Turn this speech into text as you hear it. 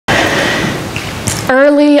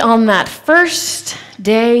early on that first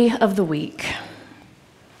day of the week,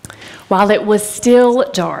 while it was still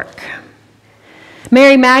dark,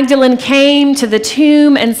 Mary Magdalene came to the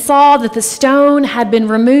tomb and saw that the stone had been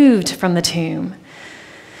removed from the tomb.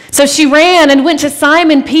 So she ran and went to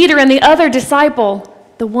Simon Peter and the other disciple,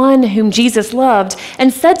 the one whom Jesus loved,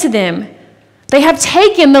 and said to them, "They have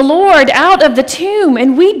taken the Lord out of the tomb,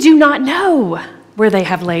 and we do not know where they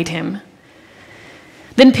have laid him."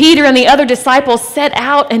 Then Peter and the other disciples set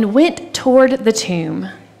out and went toward the tomb.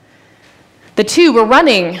 The two were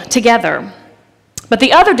running together, but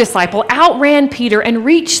the other disciple outran Peter and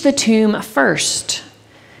reached the tomb first.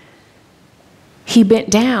 He bent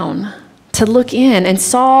down to look in and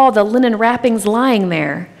saw the linen wrappings lying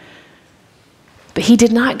there, but he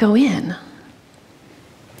did not go in.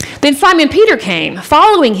 Then Simon Peter came,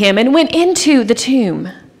 following him, and went into the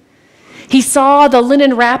tomb. He saw the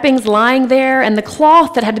linen wrappings lying there and the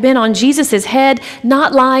cloth that had been on Jesus' head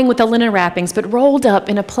not lying with the linen wrappings, but rolled up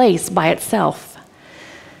in a place by itself.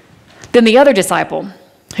 Then the other disciple,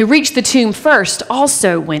 who reached the tomb first,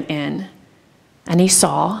 also went in, and he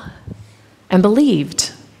saw and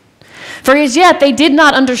believed. For as yet they did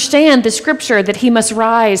not understand the scripture that he must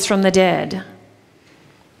rise from the dead.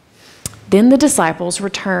 Then the disciples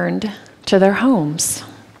returned to their homes.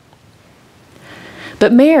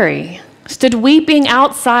 But Mary stood weeping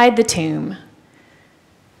outside the tomb.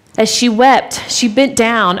 As she wept, she bent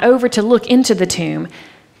down over to look into the tomb,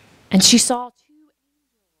 and she saw two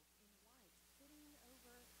angels in white sitting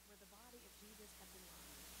over where the body of Jesus had been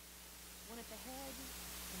lying, one at the head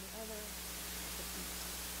and the other at the feet.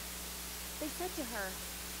 They said to her,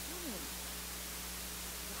 "Woman,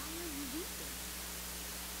 why are you weeping?"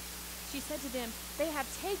 She said to them, "They have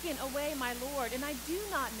taken away my Lord, and I do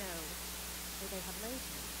not know where they have laid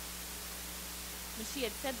him." When she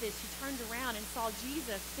had said this, she turned around and saw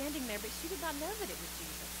Jesus standing there, but she did not know that it was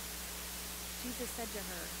Jesus. Jesus said to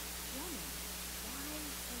her, "Woman, why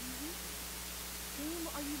are you weeping? Whom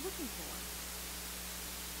are you looking for?"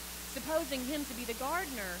 Supposing him to be the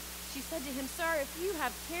gardener, she said to him, "Sir, if you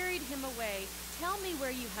have carried him away, tell me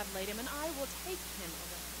where you have laid him, and I will take him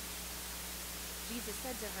away." Jesus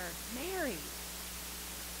said to her, "Mary."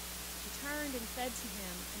 She turned and said to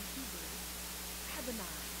him in Hebrew,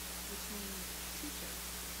 "Rabboni," which means teacher.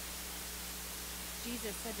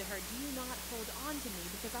 Jesus said to her, "Do you not hold on to me,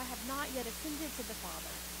 because I have not yet ascended to the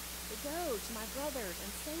Father? But go to my brothers and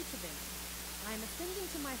say to them, I am ascending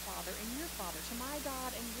to my Father and your Father, to my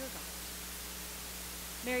God and your God."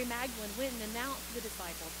 Mary Magdalene went and announced to the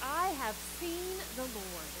disciples, "I have seen the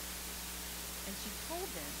Lord." And she told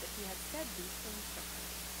them that he had said these things to her.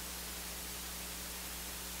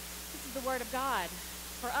 This is the word of God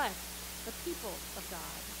for us, the people of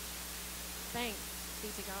God. Thanks be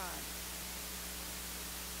to God.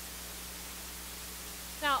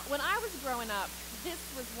 Now, when I was growing up, this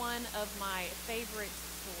was one of my favorite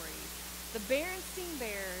stories. The Berenstain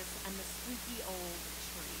Bears and the Squeaky Old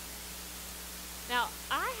Tree. Now,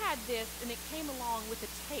 I had this, and it came along with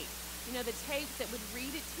a tape. You know, the tapes that would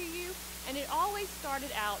read it to you, and it always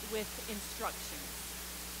started out with instructions.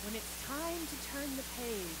 When it's time to turn the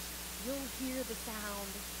page, you'll hear the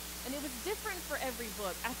sound. And it was different for every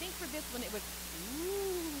book. I think for this one it was,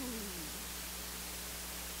 ooh.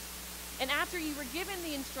 And after you were given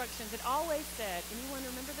the instructions, it always said, anyone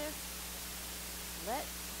remember this?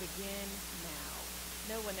 Let's begin now.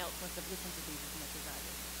 No one else must have listened to these as much as I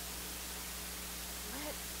did.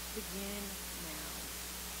 Let's begin now.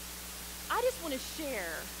 I just want to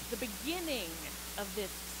share the beginning of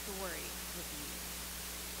this story with you.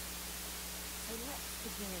 So let's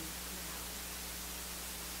begin now.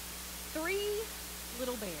 3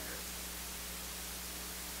 little bears.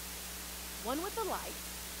 One with a light,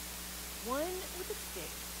 one with a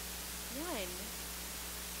stick, one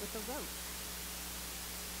with a rope.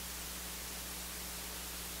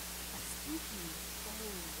 A spooky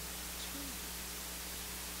old tree.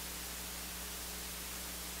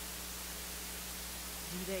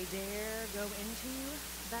 Do they dare go into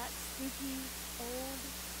that spooky old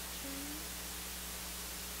tree?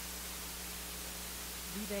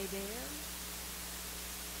 Do they dare?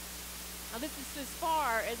 Now this is as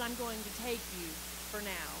far as I'm going to take you for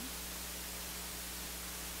now.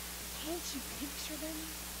 Can't you picture them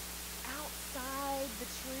outside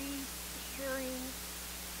the tree, staring,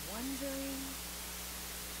 wondering?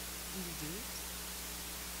 Do you do it?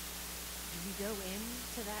 Do you go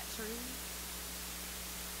into that tree?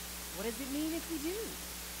 What does it mean if we do?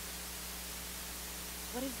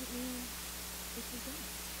 What does it mean if we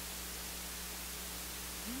don't?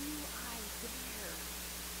 Do I dare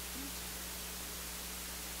enter?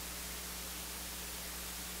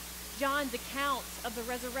 John's account of the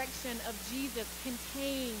resurrection of Jesus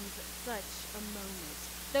contains such a moment.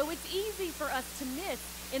 Though it's easy for us to miss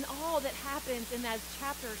in all that happens in those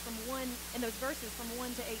chapters in those verses from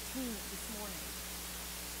 1 to 18 this morning.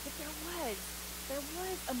 But there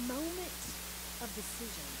was a moment of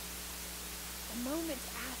decision. A moment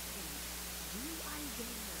asking, do I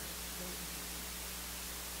dare go in?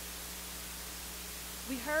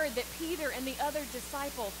 We heard that Peter and the other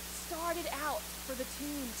disciple started out for the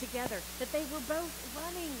tomb together, that they were both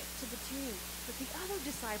running to the tomb. But the other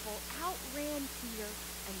disciple outran Peter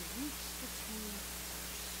and reached the tomb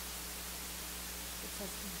first. It says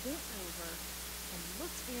he bent over and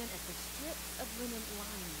looked in at the strips of linen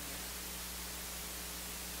lying there,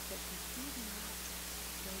 but he did not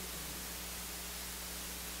go in.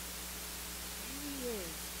 There he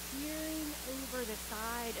is, peering over the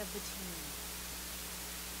side of the tomb.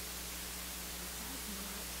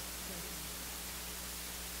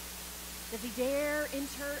 Does he dare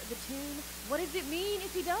enter the tomb? What does it mean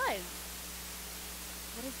if he does?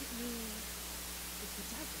 What does it mean if he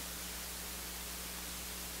doesn't?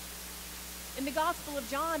 In the Gospel of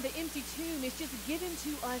John, the empty tomb is just given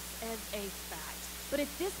to us as a fact. But at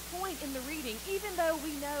this point in the reading, even though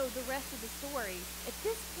we know the rest of the story, at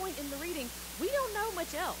this point in the reading, we don't know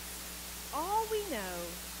much else. All we know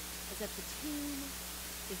is that the tomb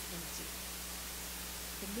is empty.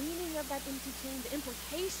 The meaning of that empty tomb, the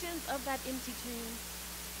implications of that empty tomb,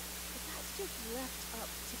 but that's just left up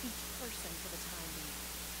to each person for the time being.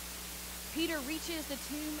 Peter reaches the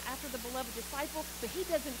tomb after the beloved disciple, but he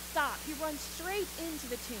doesn't stop. He runs straight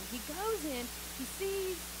into the tomb. He goes in, he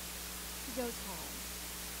sees, he goes home.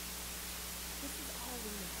 This is all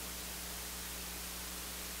we know.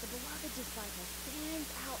 The beloved disciple stands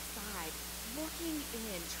outside, looking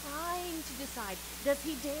in, trying to decide, does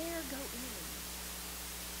he dare go in?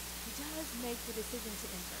 He does make the decision to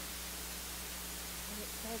enter. And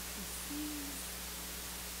it says he sees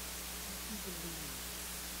and he believes.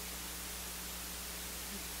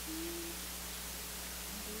 He sees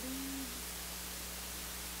and believes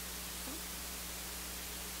something.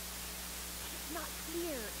 But it's not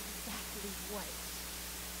clear exactly what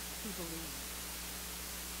he believes.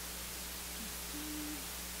 He sees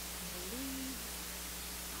and believes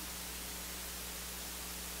something.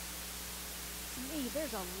 To me,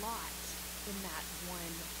 there's a lot in that one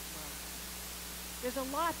line. There's a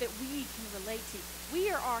lot that we can relate to. We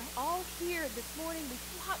are all here this morning. We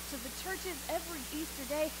flock to the churches every Easter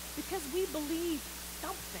day because we believe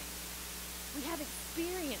something. We have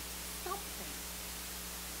experienced something.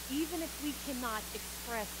 Even if we cannot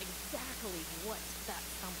express exactly what that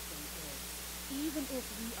something is. Even if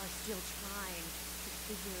we are still trying to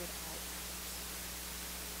figure it all out.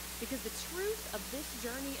 Because the truth of this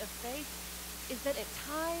journey of faith is that at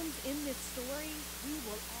times in this story, we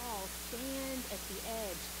will all stand at the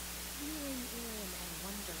edge, peering in and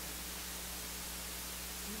wondering,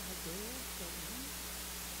 do I dare go in?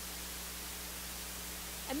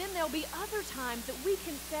 And then there'll be other times that we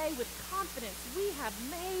can say with confidence, we have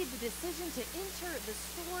made the decision to enter the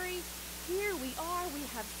story. Here we are, we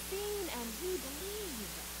have seen and we believe.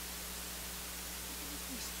 Even if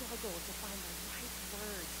we struggle to find the right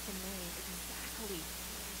words to name exactly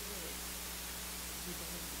what it is we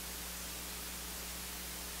believe.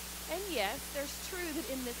 And yes, there's true that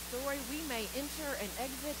in this story we may enter and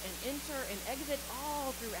exit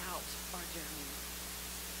all throughout our journey.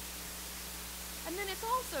 And then it's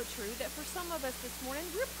also true that for some of us this morning,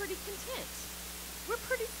 we're pretty content. We're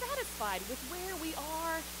pretty satisfied with where we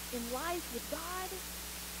are in life with God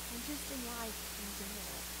and just in life in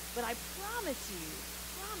general. But I promise you,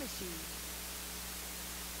 God will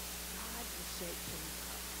shake things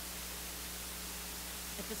up.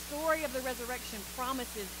 If the story of the resurrection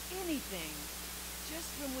promises anything,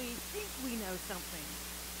 just when we think we know something,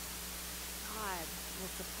 God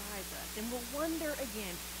will surprise us and we'll wonder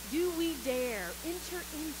again, do we dare enter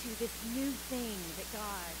into this new thing that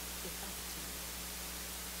God is up to?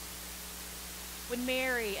 When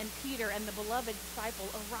Mary and Peter and the beloved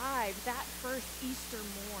disciple arrived that first Easter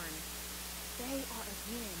morn, they are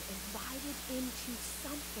again invited into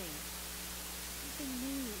something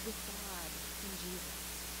new with God in Jesus.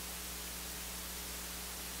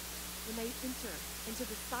 When they enter into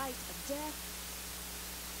the sight of death,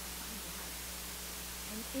 they find life,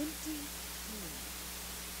 an empty tomb.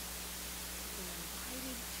 They're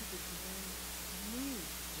invited to begin a new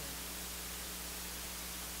journey.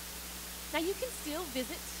 Now you can still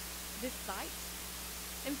visit this site.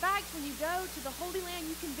 In fact, when you go to the Holy Land,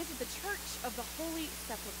 you can visit the Church of the Holy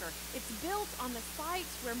Sepulchre. It's built on the site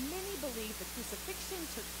where many believe the crucifixion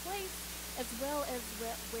took place, as well as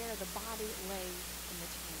where the body lay in the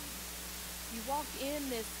tomb. walk in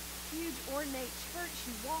this huge ornate church,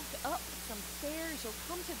 you walk up some stairs, you'll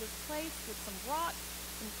come to this place with some rocks,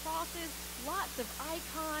 some crosses, lots of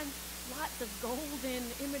icons, lots of golden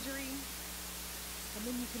imagery. And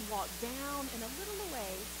then you can walk down and a little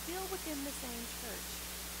away, still within the same church,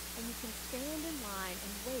 and you can stand in line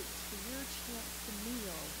and wait for your chance to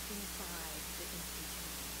kneel inside the empty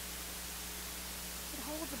tomb. It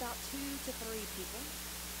holds about 2 to 3 people.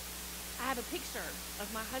 I have a picture of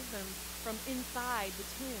my husband from inside the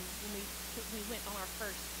tomb when we went on our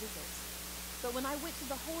first visit. But when I went to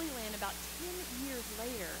the Holy Land about 10 years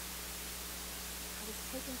later, I was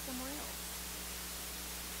taken somewhere else.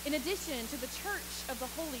 In addition to the Church of the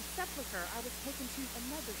Holy Sepulchre, I was taken to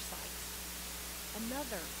another site,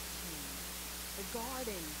 another tomb, the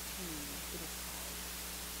Garden Tomb, it is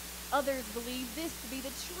called. Others believe this to be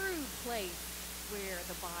the true place where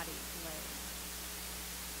the body lay.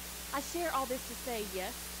 I share all this to say,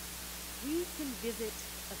 yes, we can visit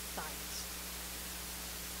a site,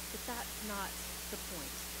 but that's not the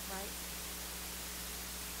point, right?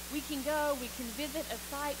 We can go, we can visit a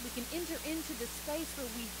site, we can enter into the space where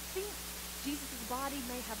we think Jesus' body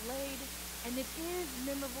may have laid, and it is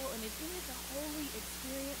memorable and it is a holy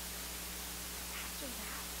experience. After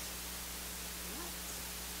that, what?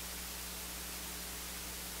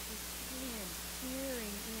 We stand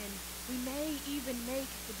peering in. We may even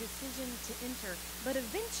make the decision to enter, but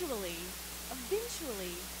eventually,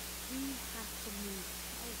 we have to move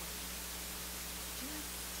forward,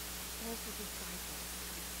 just as the disciples.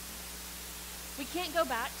 We can't go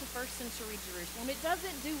back to first century Jerusalem. It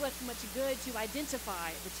doesn't do us much good to identify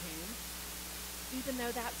the tomb, even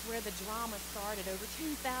though that's where the drama started over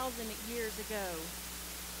 2,000 years ago.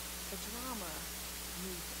 The drama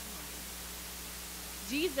moved on.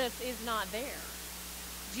 Jesus is not there.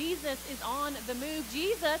 Jesus is on the move.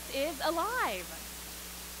 Jesus is alive.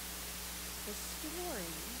 The story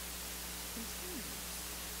continues.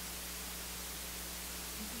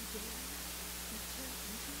 Do we dare enter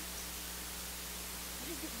into it? What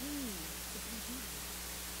does it mean if we do?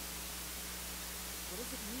 What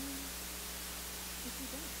does it mean if we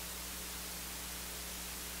don't?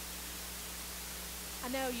 I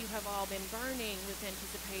know you have all been burning with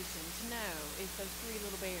anticipation to know if those 3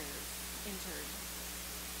 little bears entered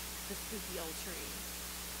the spooky old tree.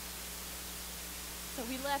 So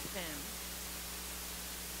we left them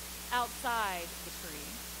outside the tree.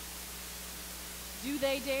 Do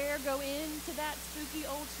they dare go into that spooky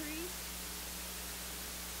old tree?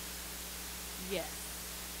 Yes,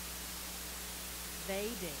 they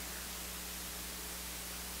dare.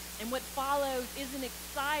 And what follows is an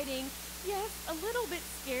exciting, yes, a little bit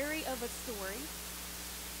scary of a story.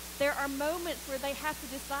 There are moments where they have to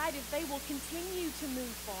decide if they will continue to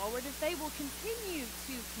move forward, if they will continue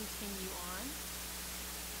to continue on.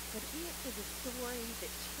 But it is a story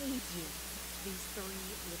that changes these 3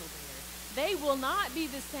 little bears. They will not be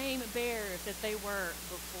the same bears that they were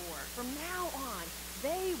before. From now on,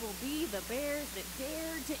 they will be the bears that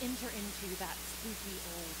dared to enter into that spooky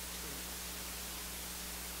old tree.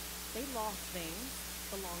 They lost things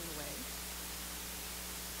along the way.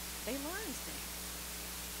 They learned things.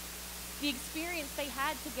 The experience they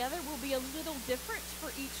had together will be a little different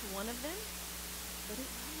for each one of them, but it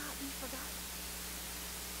will not be forgotten.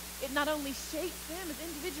 It not only shapes them as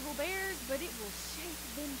individual bears, but it will shape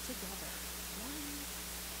them together, one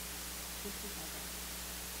with the other.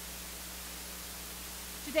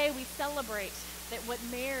 Today we celebrate that what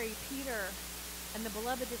Mary, Peter, and the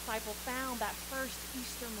beloved disciple found that first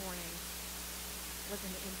Easter morning was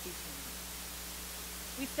an empty tomb.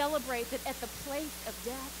 We celebrate that at the place of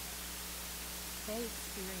death, they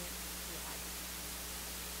experienced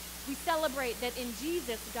life. We celebrate that in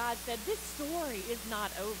Jesus, God said, this story is not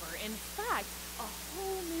over. In fact, a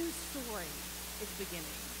whole new story is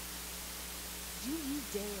beginning. Do you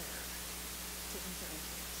dare to enter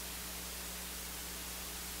into it?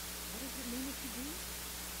 What does it mean if you do?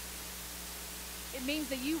 It means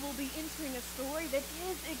that you will be entering a story that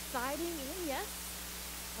is exciting and, yes,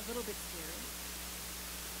 a little bit scary.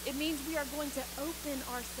 It means we are going to open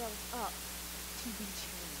ourselves up to be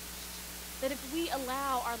changed. That if we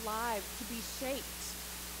allow our lives to be shaped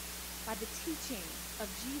by the teaching of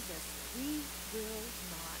Jesus, we will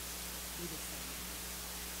not be the same.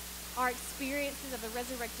 Our experiences of the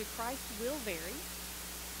resurrected Christ will vary.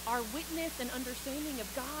 Our witness and understanding of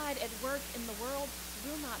God at work in the world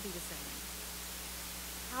will not be the same.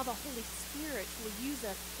 How the Holy Spirit will use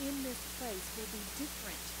us in this place will be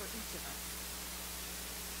different for each of us.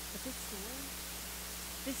 But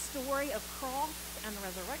this story of cross and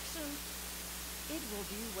resurrection, it will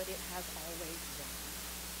do what it has always done.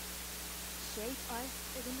 Shape us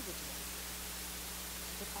as individuals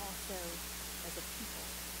so as a people,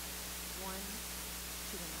 one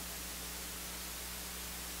to another.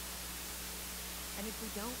 And if we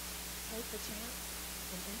don't take the chance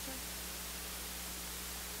and enter,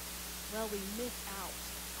 well, we miss out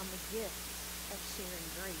on the gift of sharing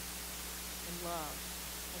grace and love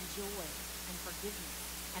and joy and forgiveness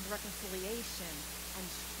and reconciliation and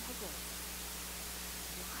struggle.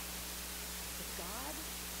 Life with God,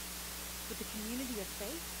 with the community of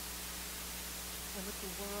faith, and with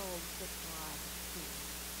the world that God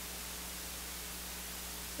created.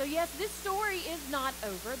 So yes, this story is not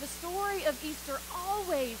over. The story of Easter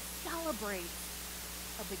always celebrates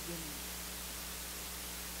a beginning.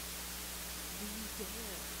 Do you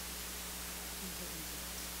dare enter into